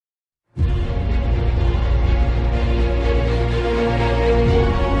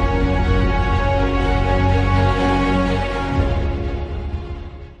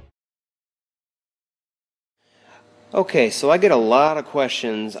Okay, so I get a lot of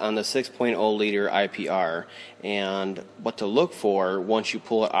questions on the 6.0 liter IPR and what to look for once you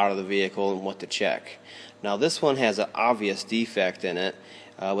pull it out of the vehicle and what to check. Now this one has an obvious defect in it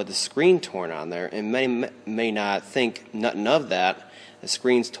with the screen torn on there, and many may not think nothing of that. The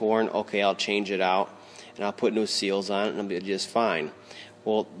screen's torn, okay, I'll change it out and I'll put new seals on it and it'll be just fine.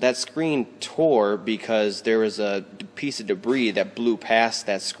 Well, that screen tore because there was a piece of debris that blew past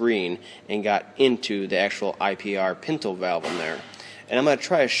that screen and got into the actual IPR pintle valve in there. And I'm going to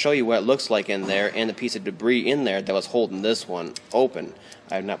try to show you what it looks like in there and the piece of debris in there that was holding this one open.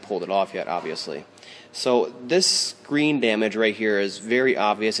 I have not pulled it off yet, obviously. So this screen damage right here is very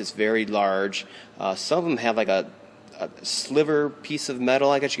obvious. It's very large. Some of them have like a sliver piece of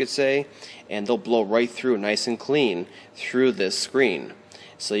metal, I guess you could say, and they'll blow right through nice and clean through this screen.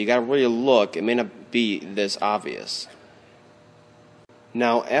 So you got to really look. It may not be this obvious.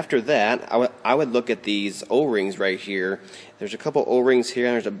 Now after that, I would look at these O-rings right here. There's a couple O-rings here,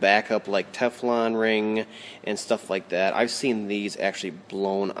 and there's a backup like Teflon ring and stuff like that. I've seen these actually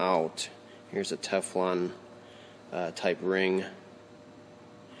blown out. Here's a Teflon type ring,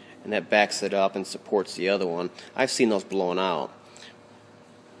 and that backs it up and supports the other one. I've seen those blown out.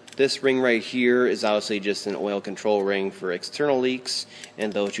 This ring right here is obviously just an oil control ring for external leaks,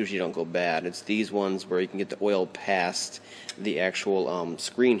 and those usually don't go bad. It's these ones where you can get the oil past the actual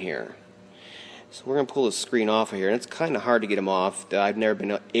screen here. So we're going to pull the screen off of here, and it's kind of hard to get them off. I've never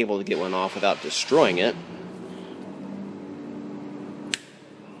been able to get one off without destroying it.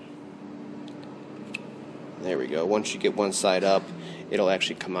 There we go. Once you get one side up, it'll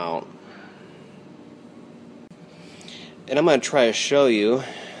actually come out. And I'm going to try to show you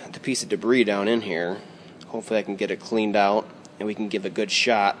the piece of debris down in here. Hopefully I can get it cleaned out and we can give a good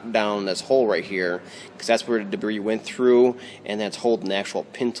shot down this hole right here, because that's where the debris went through, and that's holding the actual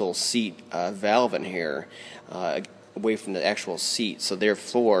pintle seat valve in here away from the actual seat. So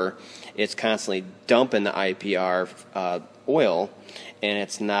therefore it's constantly dumping the IPR oil, and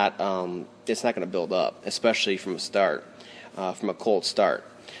it's not going to build up, especially from a start, from a cold start.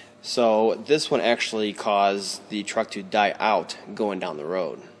 So this one actually caused the truck to die out going down the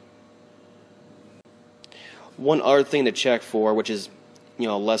road. One other thing to check for, which is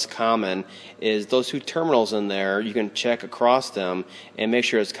less common, is those two terminals in there. You can check across them and make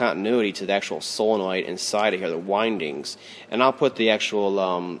sure it's continuity to the actual solenoid inside of here, the windings. And I'll put the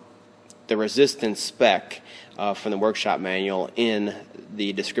actual the resistance spec from the workshop manual in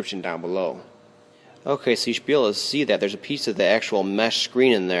the description down below. Okay, so you should be able to see that there's a piece of the actual mesh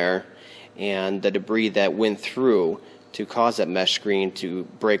screen in there and the debris that went through to cause that mesh screen to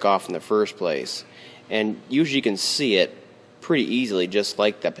break off in the first place. And usually you can see it pretty easily just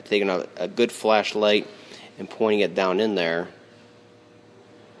like that, but taking a good flashlight and pointing it down in there.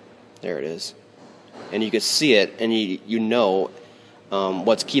 There it is. And you can see it, and you know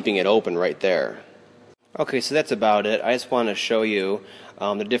what's keeping it open right there. Okay, so that's about it. I just want to show you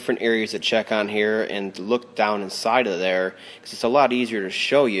the different areas to check on here and to look down inside of there, because it's a lot easier to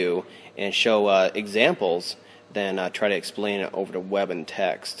show you and show examples than try to explain it over the web and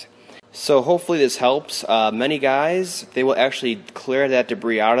text. So hopefully this helps. Many guys, they will actually clear that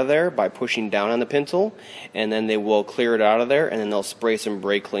debris out of there by pushing down on the pintle, and then they will clear it out of there, and then they'll spray some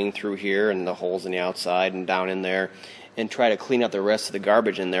brake clean through here and the holes in the outside and down in there, and try to clean out the rest of the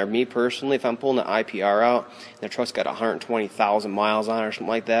garbage in there. Me personally, if I'm pulling the IPR out and the truck's got 120,000 miles on it or something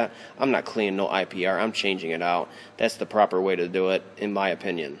like that, I'm not cleaning no IPR. I'm changing it out. That's the proper way to do it, in my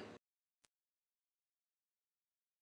opinion.